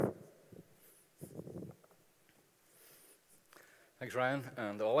Thanks, Ryan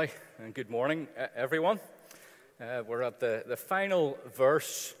and Ollie, and good morning, everyone. We're at the final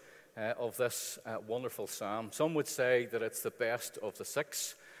verse of this wonderful psalm. Some would say that it's the best of the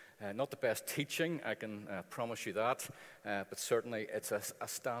six. Not the best teaching, I can promise you that, but certainly it's a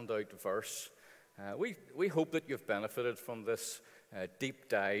standout verse. We hope that you've benefited from this deep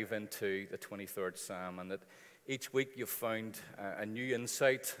dive into the 23rd Psalm, and that each week you've found a new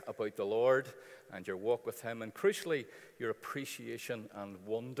insight about the Lord and your walk with Him, and crucially, your appreciation and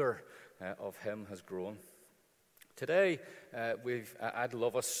wonder of Him has grown. Today, I'd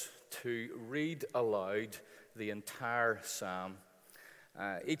love us to read aloud the entire Psalm.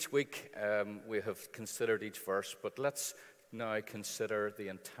 Each week we have considered each verse, but let's now consider the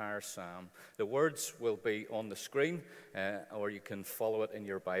entire Psalm. The words will be on the screen, or you can follow it in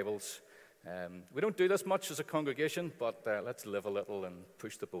your Bibles. We don't do this much as a congregation, but let's live a little and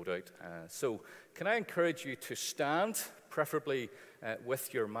push the boat out. So can I encourage you to stand, preferably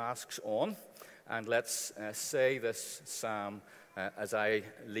with your masks on, and let's say this psalm as I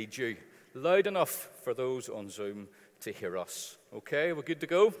lead you, loud enough for those on Zoom to hear us. Okay, we're good to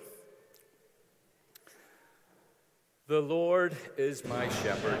go? The Lord is my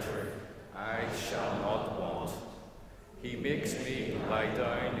shepherd, I shall not want. He makes me lie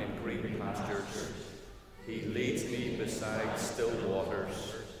down in green pastures. He leads me beside still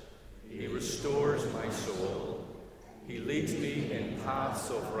waters. He restores my soul. He leads me in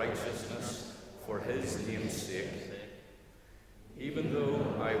paths of righteousness for His name's sake. Even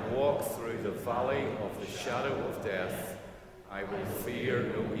though I walk through the valley of the shadow of death, I will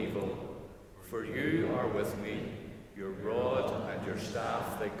fear no evil. For you are with me, your rod and your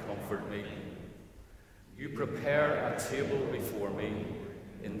staff, they comfort me. You prepare a table before me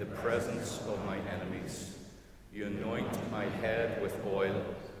in the presence of my enemies. You anoint my head with oil,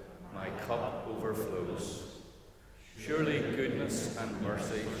 my cup overflows. Surely goodness and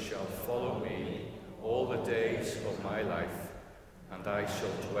mercy shall follow me all the days of my life, and I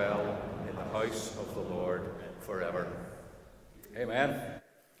shall dwell in the house of the Lord forever. Amen.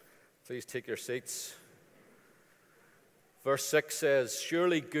 Please take your seats. Verse 6 says,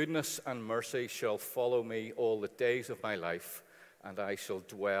 Surely goodness and mercy shall follow me all the days of my life, and I shall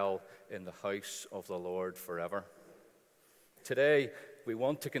dwell in the house of the Lord forever. Today, we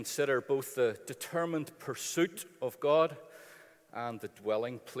want to consider both the determined pursuit of God and the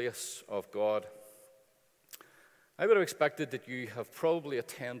dwelling place of God. I would have expected that you have probably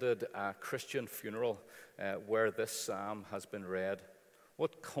attended a Christian funeral where this psalm has been read.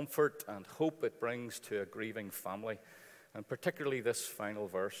 What comfort and hope it brings to a grieving family, and particularly this final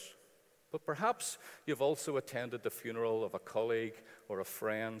verse. But perhaps you've also attended the funeral of a colleague or a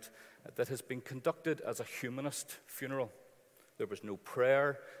friend that has been conducted as a humanist funeral. There was no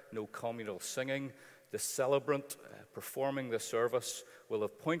prayer, no communal singing. The celebrant performing the service will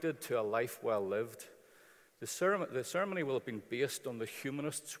have pointed to a life well lived. The ceremony will have been based on the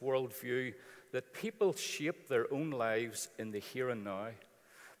humanist's worldview that people shape their own lives in the here and now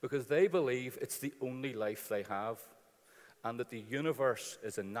because they believe it's the only life they have, and that the universe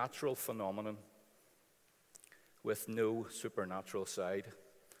is a natural phenomenon with no supernatural side.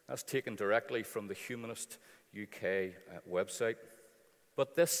 That's taken directly from the Humanist UK website.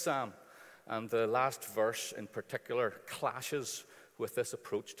 But this psalm, and the last verse in particular, clashes with this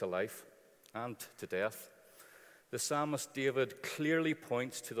approach to life and to death. The psalmist David clearly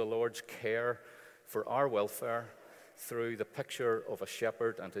points to the Lord's care for our welfare through the picture of a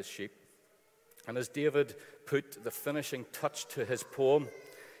shepherd and his sheep. And as David put the finishing touch to his poem,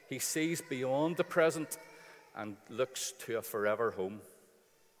 he sees beyond the present and looks to a forever home.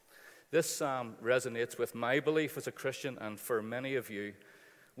 This psalm resonates with my belief as a Christian, and for many of you,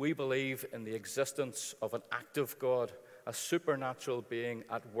 we believe in the existence of an active God, a supernatural being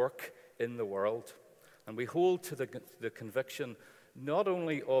at work in the world. And we hold to the conviction not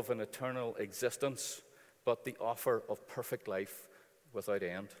only of an eternal existence, but the offer of perfect life without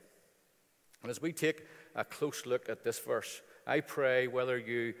end. And as we take a close look at this verse, I pray whether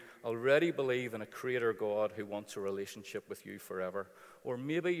you already believe in a creator God who wants a relationship with you forever, or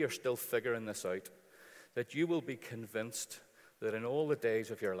maybe you're still figuring this out, that you will be convinced that in all the days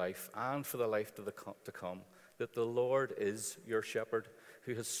of your life and for the life to come, that the Lord is your shepherd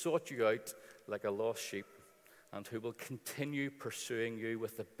who has sought you out like a lost sheep and who will continue pursuing you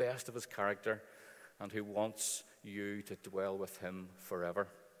with the best of his character and who wants you to dwell with him forever.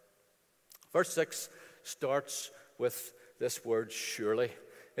 Verse 6 starts with this word, surely.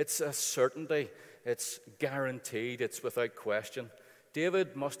 It's a certainty. It's guaranteed. It's without question.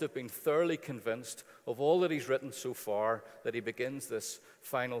 David must have been thoroughly convinced of all that he's written so far that he begins this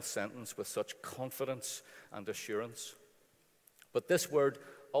final sentence with such confidence and assurance. But this word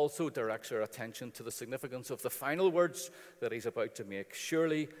also directs our attention to the significance of the final words that he's about to make.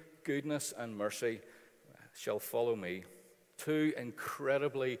 Surely goodness and mercy shall follow me. Two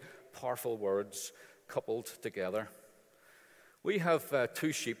incredibly powerful words coupled together. We have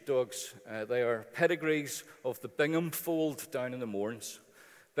two sheepdogs. They are pedigrees of the Bingham fold down in the Mournes.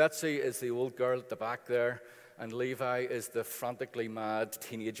 Betsy is the old girl at the back there, and Levi is the frantically mad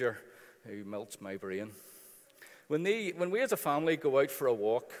teenager who melts my brain. When we as a family go out for a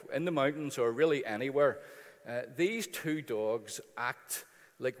walk in the mountains or really anywhere, these two dogs act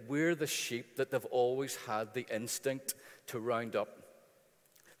like we're the sheep that they've always had the instinct to round up.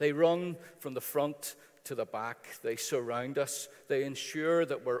 They run from the front to the back. They surround us. They ensure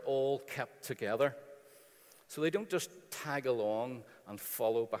that we're all kept together. So they don't just tag along and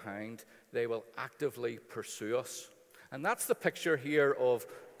follow behind. They will actively pursue us. And that's the picture here of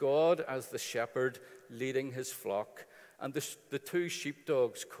God as the shepherd leading his flock, and the two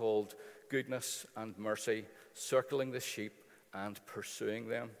sheepdogs called goodness and mercy circling the sheep and pursuing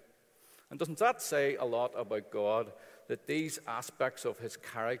them. And doesn't that say a lot about God, that these aspects of his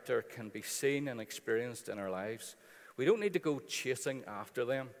character can be seen and experienced in our lives? We don't need to go chasing after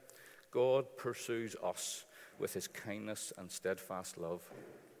them. God pursues us with his kindness and steadfast love.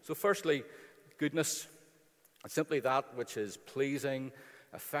 So firstly, goodness, simply that which is pleasing,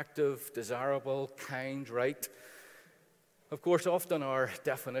 effective, desirable, kind, right. Of course, often our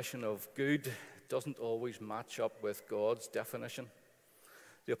definition of good doesn't always match up with God's definition.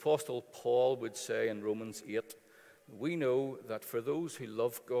 The Apostle Paul would say in Romans 8, we know that for those who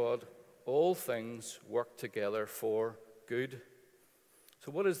love God, all things work together for good.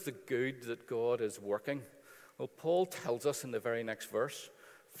 So what is the good that God is working? Well, Paul tells us in the very next verse,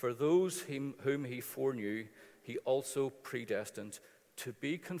 for those whom he foreknew, he also predestined to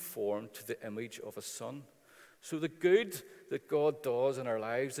be conformed to the image of his Son. So the good that God does in our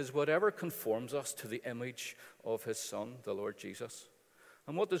lives is whatever conforms us to the image of his Son, the Lord Jesus.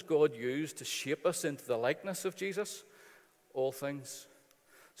 And what does God use to shape us into the likeness of Jesus? All things.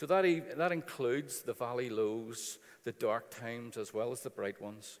 So that includes the valley lows, the dark times, as well as the bright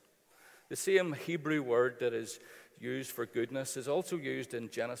ones. The same Hebrew word that is used for goodness is also used in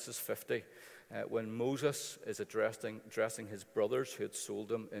Genesis 50, when Moses is addressing his brothers who had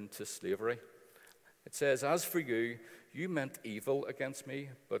sold him into slavery. It says, as for you, you meant evil against me,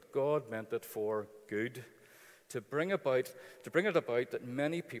 but God meant it for good, to bring it about that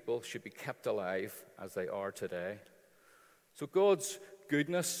many people should be kept alive as they are today. So God's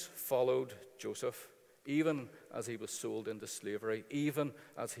goodness followed Joseph, even as he was sold into slavery, even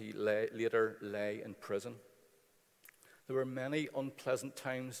as he later lay in prison. There were many unpleasant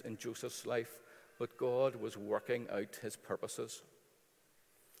times in Joseph's life, but God was working out his purposes.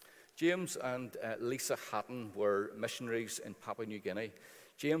 James and Lisa Hatton were missionaries in Papua New Guinea.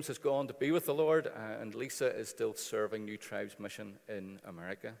 James has gone to be with the Lord, and Lisa is still serving New Tribes Mission in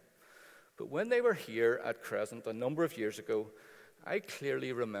America. But when they were here at Crescent a number of years ago, I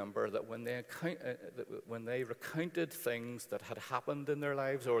clearly remember that when they recounted things that had happened in their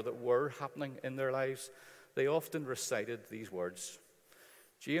lives or that were happening in their lives, they often recited these words.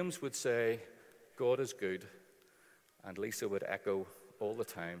 James would say, God is good, and Lisa would echo all the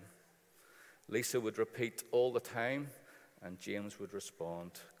time. Lisa would repeat all the time, and James would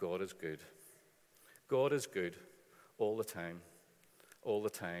respond, God is good. God is good all the time. All the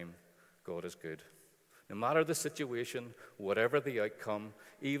time, God is good. No matter the situation, whatever the outcome,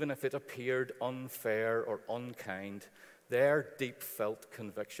 even if it appeared unfair or unkind, their deep felt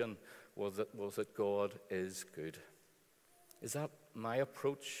conviction was that God is good. Is that my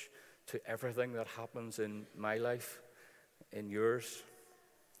approach to everything that happens in my life, in yours?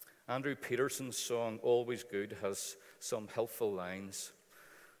 Andrew Peterson's song, Always Good, has some helpful lines.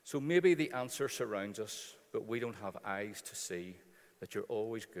 So maybe the answer surrounds us, but we don't have eyes to see that you're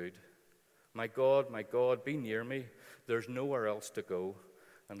always good. My God, be near me. There's nowhere else to go.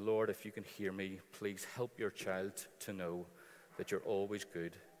 And Lord, if you can hear me, please help your child to know that you're always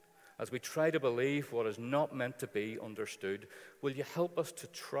good. As we try to believe what is not meant to be understood, will you help us to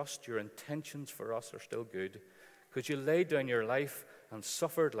trust your intentions for us are still good? Because you laid down your life and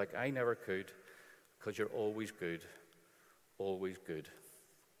suffered like I never could, because you're always good, always good.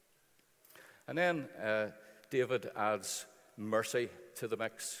 And then David adds mercy to the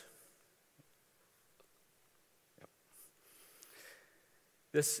mix.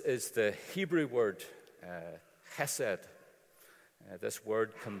 This is the Hebrew word hesed. This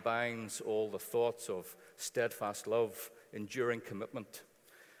word combines all the thoughts of steadfast love, enduring commitment,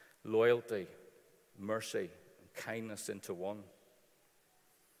 loyalty, mercy, and kindness into one.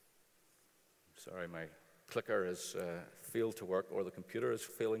 Sorry, my clicker has failed to work, or the computer is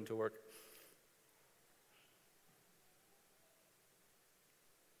failing to work.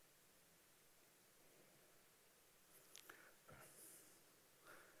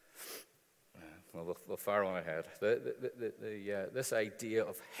 Well, we'll fire on ahead. This idea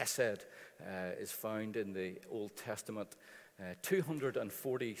of hesed is found in the Old Testament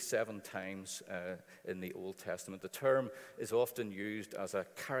 247 times in the Old Testament. The term is often used as a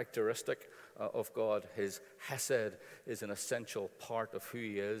characteristic of God. His hesed is an essential part of who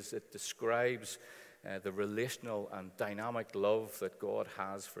he is. It describes the relational and dynamic love that God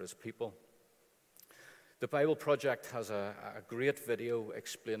has for his people. The Bible Project has a great video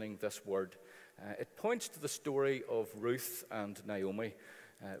explaining this word. It points to the story of Ruth and Naomi.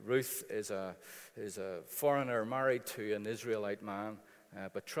 Ruth is a foreigner married to an Israelite man,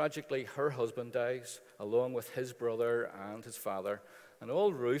 but tragically her husband dies along with his brother and his father, and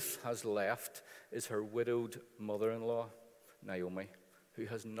all Ruth has left is her widowed mother-in-law, Naomi, who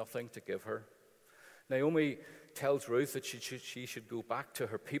has nothing to give her. Naomi tells Ruth that she should go back to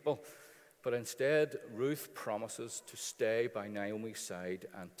her people, but instead Ruth promises to stay by Naomi's side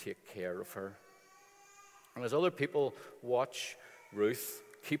and take care of her. And as other people watch Ruth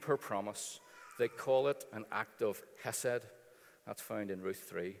keep her promise, they call it an act of hesed. That's found in Ruth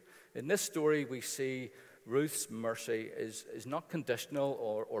 3. In this story, we see Ruth's mercy is not conditional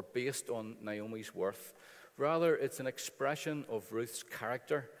or based on Naomi's worth. Rather, it's an expression of Ruth's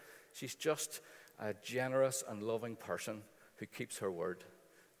character. She's just a generous and loving person who keeps her word.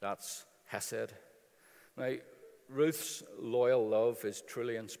 That's hesed. Now, Ruth's loyal love is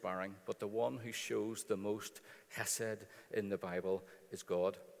truly inspiring, but the one who shows the most hesed in the Bible is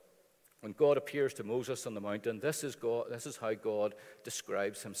God. When God appears to Moses on the mountain, this is how God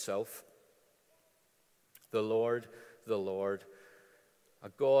describes himself. The Lord, a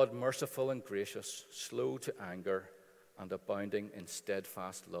God merciful and gracious, slow to anger, and abounding in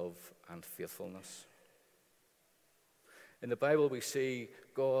steadfast love and faithfulness. In the Bible, we see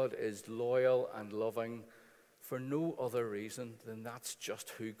God is loyal and loving for no other reason than that's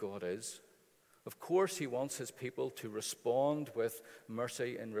just who God is. Of course, he wants his people to respond with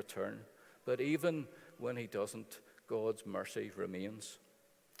mercy in return, but even when he doesn't, God's mercy remains.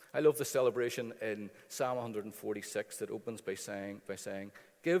 I love the celebration in Psalm 146 that opens by saying,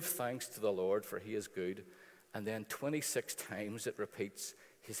 "Give thanks to the Lord, for he is good." And then 26 times it repeats,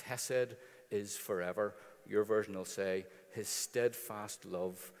 "His hesed is forever." Your version will say, "His steadfast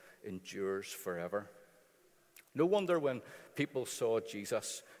love endures forever." No wonder when people saw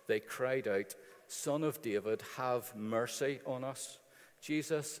Jesus, they cried out, "Son of David, have mercy on us."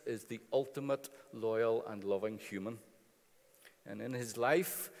 Jesus is the ultimate loyal and loving human. And in his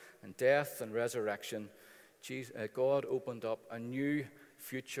life and death and resurrection, God opened up a new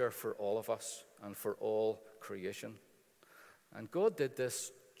future for all of us and for all creation. And God did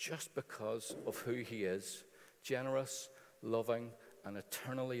this just because of who he is, generous, loving, and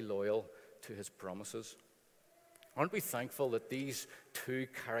eternally loyal to his promises. Aren't we thankful that these two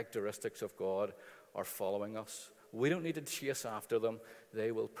characteristics of God are following us? We don't need to chase after them.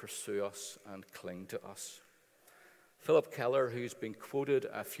 They will pursue us and cling to us. Philip Keller, who's been quoted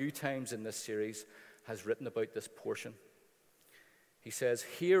a few times in this series, has written about this portion. He says,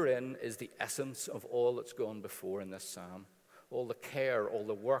 "Herein is the essence of all that's gone before in this psalm. All the care, all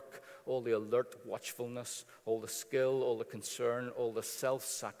the work, all the alert watchfulness, all the skill, all the concern, all the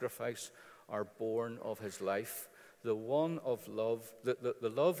self-sacrifice are born of his life. The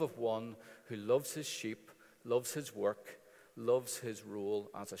love of one who loves his sheep, loves his work, loves his role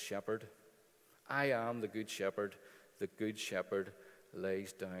as a shepherd. I am the good shepherd. The good shepherd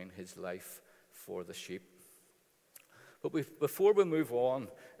lays down his life for the sheep." But before we move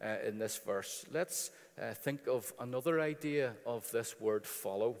on in this verse, let's think of another idea of this word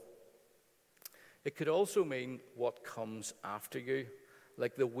follow. It could also mean what comes after you,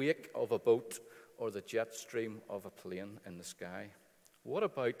 like the wake of a boat or the jet stream of a plane in the sky. What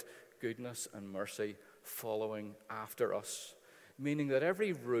about goodness and mercy following after us? Meaning that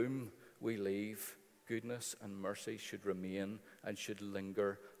every room we leave, goodness and mercy should remain and should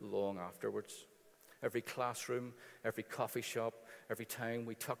linger long afterwards. Every classroom, every coffee shop, every time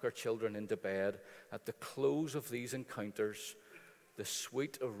we tuck our children into bed, at the close of these encounters, the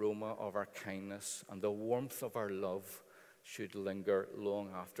sweet aroma of our kindness and the warmth of our love should linger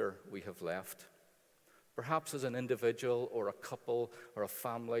long after we have left. Perhaps as an individual or a couple or a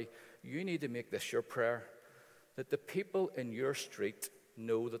family, you need to make this your prayer, that the people in your street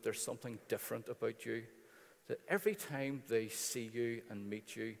know that there's something different about you, that every time they see you and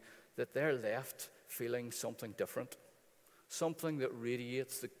meet you, that they're left feeling something different, something that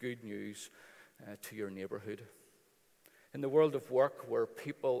radiates the good news to your neighborhood. In the world of work, where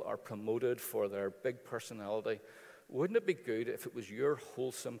people are promoted for their big personality, wouldn't it be good if it was your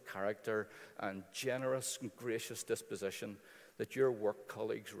wholesome character and generous and gracious disposition that your work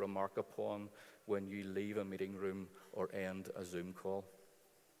colleagues remark upon when you leave a meeting room or end a Zoom call?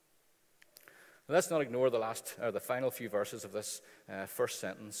 Let's not ignore the final few verses of this first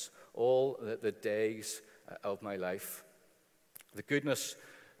sentence. All the days of my life. The goodness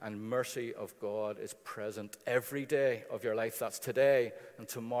and mercy of God is present every day of your life. That's today and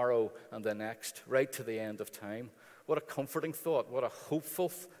tomorrow and the next, right to the end of time. What a comforting thought. What a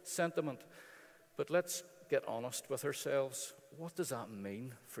hopeful sentiment. But let's get honest with ourselves. What does that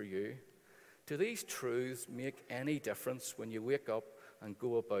mean for you? Do these truths make any difference when you wake up and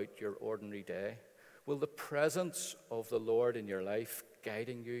go about your ordinary day? Will the presence of the Lord in your life,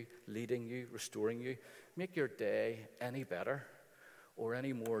 guiding you, leading you, restoring you, make your day any better or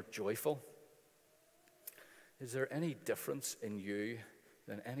any more joyful? Is there any difference in you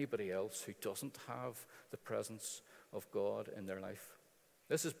than anybody else who doesn't have the presence of God in their life?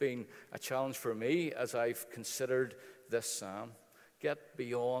 This has been a challenge for me as I've considered this psalm. Get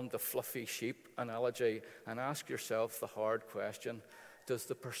beyond the fluffy sheep analogy and ask yourself the hard question: does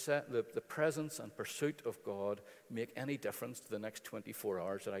the presence and pursuit of God make any difference to the next 24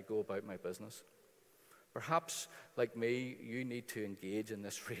 hours that I go about my business? Perhaps, like me, you need to engage in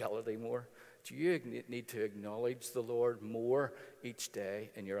this reality more. Do you need to acknowledge the Lord more each day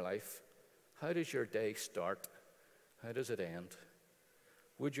in your life? How does your day start? How does it end?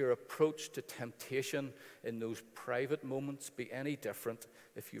 Would your approach to temptation in those private moments be any different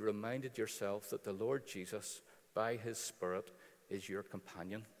if you reminded yourself that the Lord Jesus, by his Spirit, is your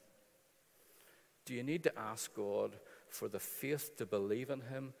companion? Do you need to ask God for the faith to believe in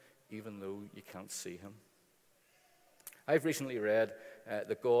him even though you can't see him? I've recently read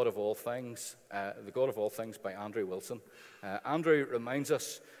The God of All Things by Andrew Wilson. Andrew reminds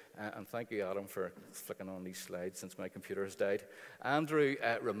us, and thank you, Adam, for flicking on these slides since my computer has died. Andrew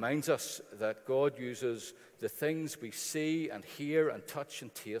reminds us that God uses the things we see and hear and touch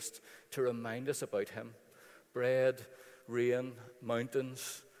and taste to remind us about him. Bread, rain,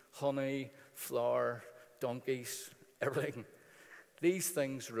 mountains, honey, flour, donkeys, everything. These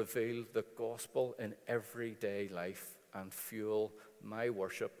things reveal the gospel in everyday life and fuel my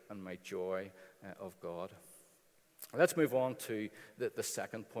worship and my joy of God. Let's move on to the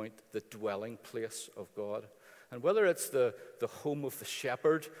second point, the dwelling place of God. And whether it's the home of the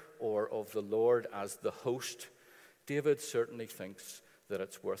shepherd or of the Lord as the host, David certainly thinks that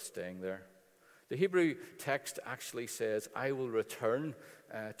it's worth staying there. The Hebrew text actually says, I will return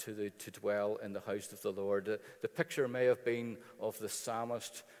to dwell in the house of the Lord. The picture may have been of the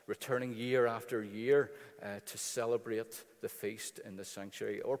psalmist returning year after year to celebrate the feast in the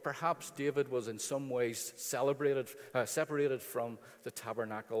sanctuary. Or perhaps David was in some ways separated from the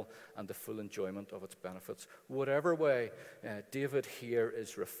tabernacle and the full enjoyment of its benefits. Whatever way, David here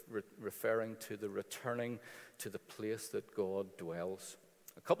is referring to the returning to the place that God dwells.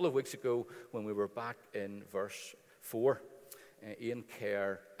 A couple of weeks ago, when we were back in verse 4, Ian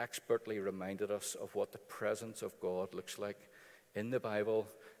Kerr expertly reminded us of what the presence of God looks like in the Bible,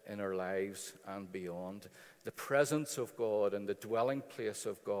 in our lives, and beyond. The presence of God and the dwelling place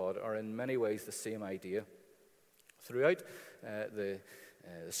of God are in many ways the same idea. Throughout the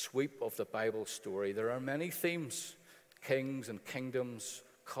sweep of the Bible story, there are many themes: kings and kingdoms,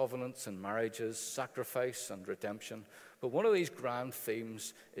 covenants and marriages, sacrifice and redemption. But one of these grand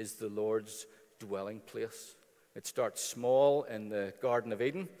themes is the Lord's dwelling place. It starts small in the Garden of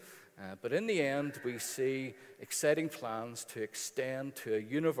Eden, but in the end we see exciting plans to extend to a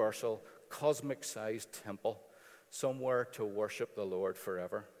universal, cosmic-sized temple, somewhere to worship the Lord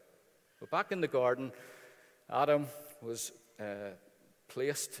forever. But back in the garden, Adam was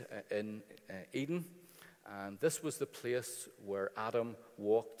placed in Eden, and this was the place where Adam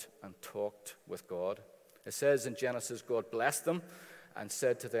walked and talked with God. It says in Genesis, God blessed them and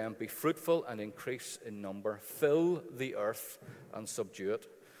said to them, be fruitful and increase in number, fill the earth and subdue it.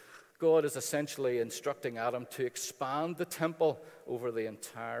 God is essentially instructing Adam to expand the temple over the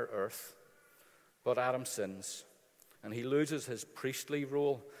entire earth. But Adam sins, and he loses his priestly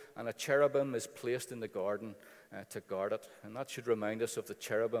role, and a cherubim is placed in the garden to guard it. And that should remind us of the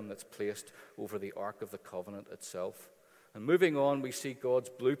cherubim that's placed over the Ark of the Covenant itself. And moving on, we see God's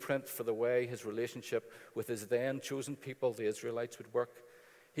blueprint for the way his relationship with his then chosen people, the Israelites, would work.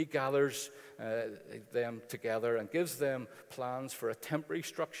 He gathers them together and gives them plans for a temporary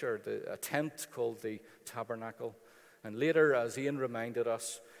structure, a tent called the tabernacle. And later, as Ian reminded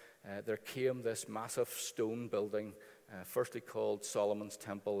us, there came this massive stone building firstly called Solomon's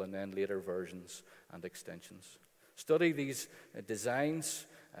Temple, and then later versions and extensions. Study these designs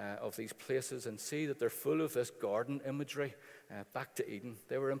of these places and see that they're full of this garden imagery back to Eden.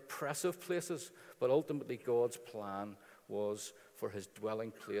 They were impressive places, but ultimately God's plan was for his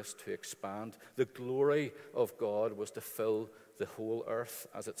dwelling place to expand. The glory of God was to fill the whole earth,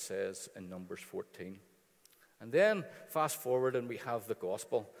 as it says in Numbers 14. And then fast forward and we have the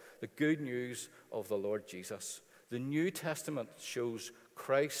gospel, the good news of the Lord Jesus. The New Testament shows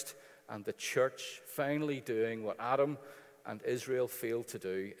Christ and the church finally doing what Adam and Israel failed to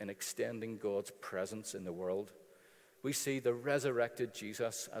do in extending God's presence in the world. We see the resurrected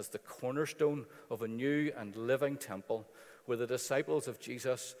Jesus as the cornerstone of a new and living temple, where the disciples of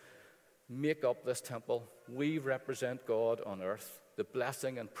Jesus make up this temple. We represent God on earth. The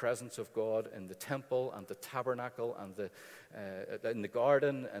blessing and presence of God in the temple and the tabernacle and in the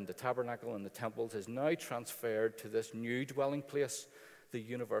garden and the tabernacle and the temples is now transferred to this new dwelling place, the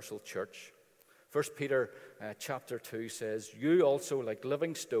universal church. 1 Peter chapter 2 says, "You also, like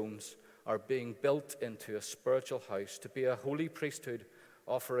living stones, are being built into a spiritual house to be a holy priesthood,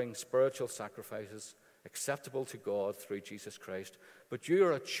 offering spiritual sacrifices acceptable to God through Jesus Christ. But you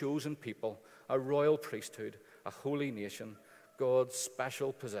are a chosen people, a royal priesthood, a holy nation, God's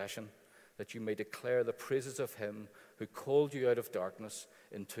special possession, that you may declare the praises of him who called you out of darkness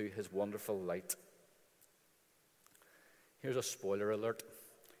into his wonderful light." Here's a spoiler alert.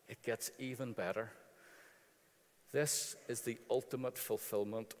 It gets even better. This is the ultimate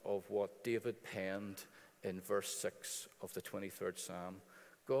fulfillment of what David penned in verse 6 of the 23rd Psalm.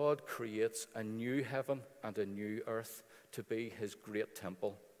 God creates a new heaven and a new earth to be his great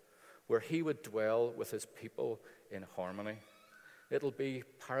temple, where he would dwell with his people in harmony. It'll be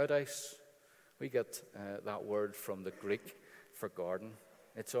paradise. We get that word from the Greek for garden.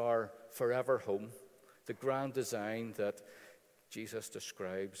 It's our forever home, the grand design that Jesus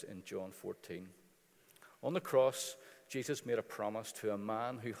describes in John 14. On the cross, Jesus made a promise to a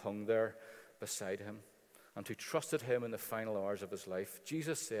man who hung there beside him and who trusted him in the final hours of his life.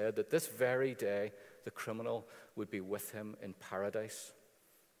 Jesus said that this very day, the criminal would be with him in paradise.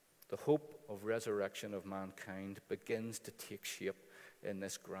 The hope of resurrection of mankind begins to take shape in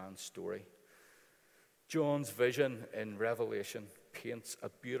this grand story. John's vision in Revelation paints a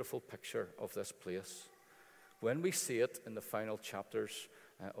beautiful picture of this place. When we see it in the final chapters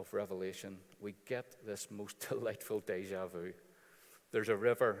of Revelation, we get this most delightful deja vu. There's a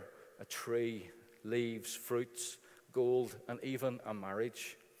river, a tree, leaves, fruits, gold, and even a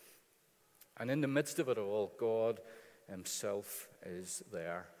marriage. And in the midst of it all, God himself is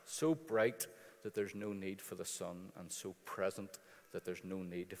there, so bright that there's no need for the sun, and so present that there's no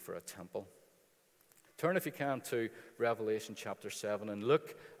need for a temple. Turn, if you can, to Revelation chapter 7 and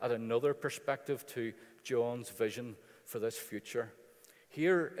look at another perspective to John's vision for this future.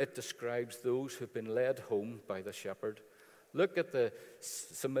 Here it describes those who've been led home by the shepherd. Look at the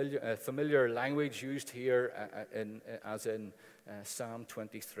familiar language used here as in Psalm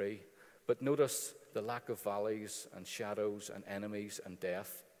 23. But notice the lack of valleys and shadows and enemies and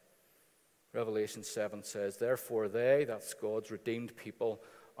death. Revelation 7 says, "Therefore they," that's God's redeemed people,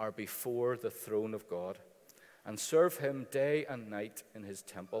 "are before the throne of God and serve him day and night in his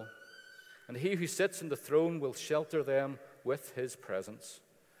temple. And he who sits in the throne will shelter them with his presence.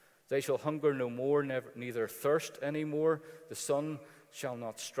 They shall hunger no more, neither thirst any more. The sun shall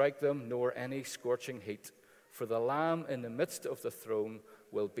not strike them, nor any scorching heat. For the Lamb in the midst of the throne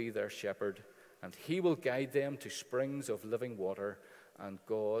will be their shepherd, and he will guide them to springs of living water, and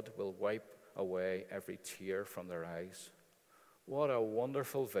God will wipe away every tear from their eyes." What a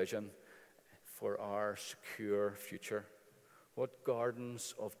wonderful vision for our secure future. What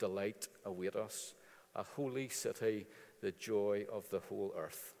gardens of delight await us, a holy city, the joy of the whole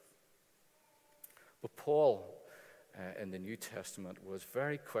earth. But Paul, in the New Testament, was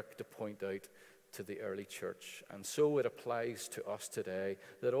very quick to point out to the early church, and so it applies to us today,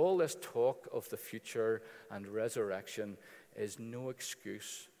 that all this talk of the future and resurrection is no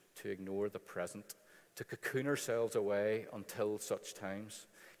excuse to ignore the present, to cocoon ourselves away until such times.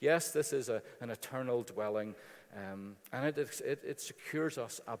 Yes, this is an eternal dwelling, and it secures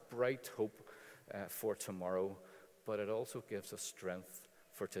us a bright hope for tomorrow, but it also gives us strength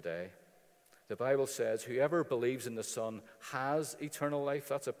for today. The Bible says, "Whoever believes in the Son has eternal life."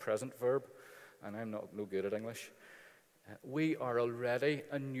 That's a present verb, and I'm no good at English. We are already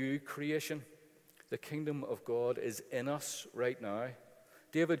a new creation. The kingdom of God is in us right now.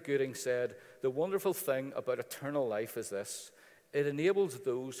 David Gooding said, "The wonderful thing about eternal life is this: it enables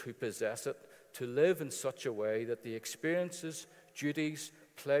those who possess it to live in such a way that the experiences, duties,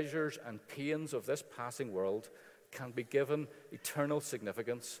 pleasures, and pains of this passing world can be given eternal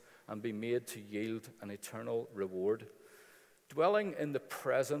significance and be made to yield an eternal reward. Dwelling in the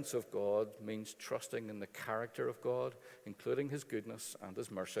presence of God means trusting in the character of God, including his goodness and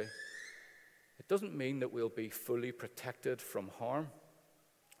his mercy. It doesn't mean that we'll be fully protected from harm.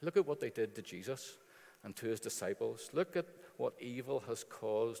 Look at what they did to Jesus and to his disciples. Look at what evil has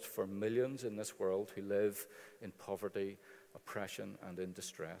caused for millions in this world who live in poverty, oppression, and in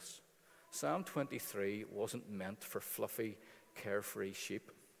distress. Psalm 23 wasn't meant for fluffy, carefree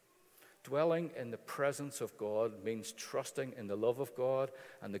sheep. Dwelling in the presence of God means trusting in the love of God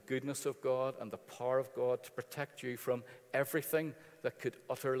and the goodness of God and the power of God to protect you from everything that could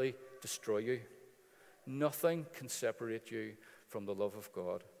utterly destroy you. Nothing can separate you from the love of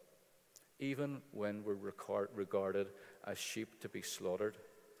God, even when we're regarded as sheep to be slaughtered.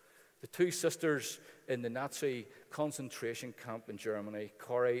 The two sisters in the Nazi concentration camp in Germany,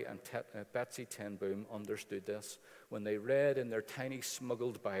 Corrie and Betsy ten Boom, understood this when they read in their tiny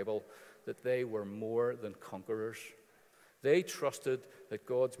smuggled Bible that they were more than conquerors. They trusted that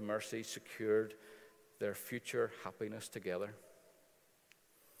God's mercy secured their future happiness together.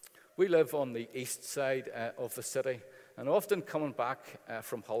 We live on the east side of the city, and often coming back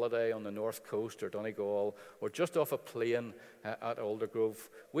from holiday on the north coast or Donegal or just off a plane at Aldergrove,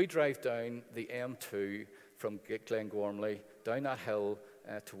 we drive down the M2 from Glengormley down that hill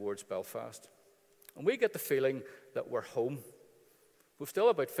towards Belfast. And we get the feeling that we're home. We've still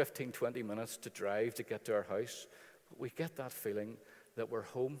about 15, 20 minutes to drive to get to our house, but we get that feeling that we're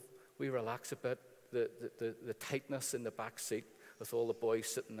home. We relax a bit. The tightness in the back seat with all the boys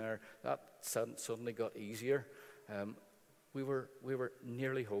sitting there, that suddenly got easier. We were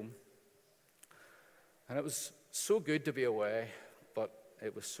nearly home. And it was so good to be away, but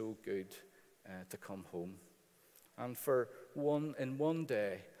it was so good to come home. And one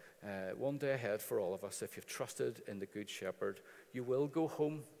day ahead for all of us, if you've trusted in the Good Shepherd, you will go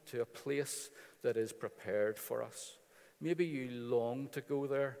home to a place that is prepared for us. Maybe you long to go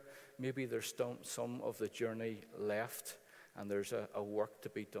there. Maybe there's some of the journey left, and there's a work to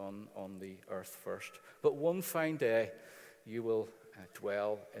be done on the earth first. But one fine day, you will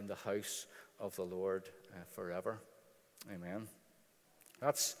dwell in the house of the Lord forever. Amen.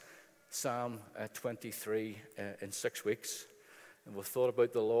 That's Psalm 23 in 6 weeks. And we've thought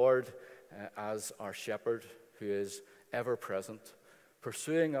about the Lord as our shepherd who is ever present,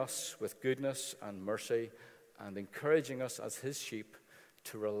 pursuing us with goodness and mercy and encouraging us as his sheep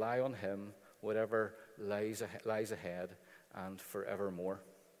to rely on him, whatever lies ahead and forevermore.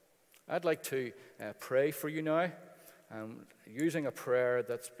 I'd like to pray for you now, using a prayer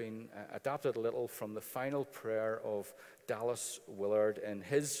that's been adapted a little from the final prayer of Dallas Willard in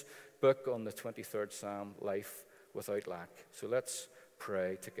his book on the 23rd Psalm, Life Without Lack. So let's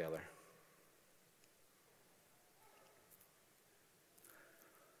pray together.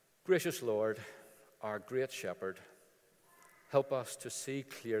 Gracious Lord, our great shepherd, help us to see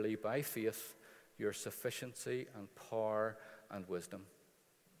clearly by faith your sufficiency and power and wisdom.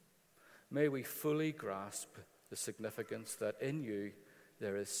 May we fully grasp the significance that in you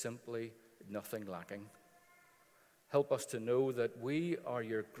there is simply nothing lacking. Help us to know that we are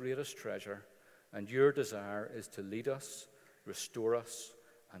your greatest treasure, and your desire is to lead us, restore us,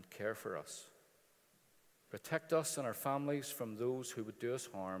 and care for us. Protect us and our families from those who would do us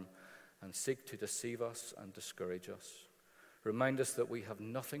harm and seek to deceive us and discourage us. Remind us that we have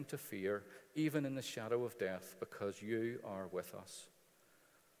nothing to fear, even in the shadow of death, because you are with us.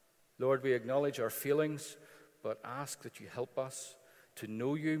 Lord, we acknowledge our feelings, but ask that you help us to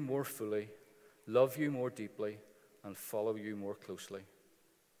know you more fully, love you more deeply, and follow you more closely.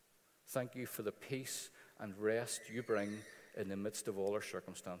 Thank you for the peace and rest you bring in the midst of all our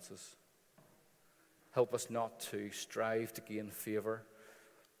circumstances. Help us not to strive to gain favor,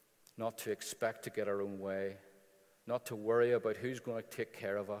 not to expect to get our own way, not to worry about who's going to take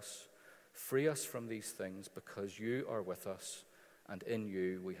care of us. Free us from these things because you are with us, and in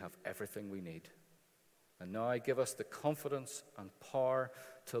you we have everything we need. And now give us the confidence and power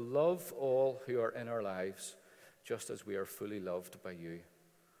to love all who are in our lives, just as we are fully loved by you.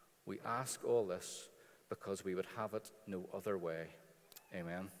 We ask all this because we would have it no other way.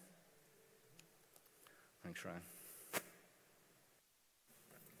 Amen. Thanks, Ryan.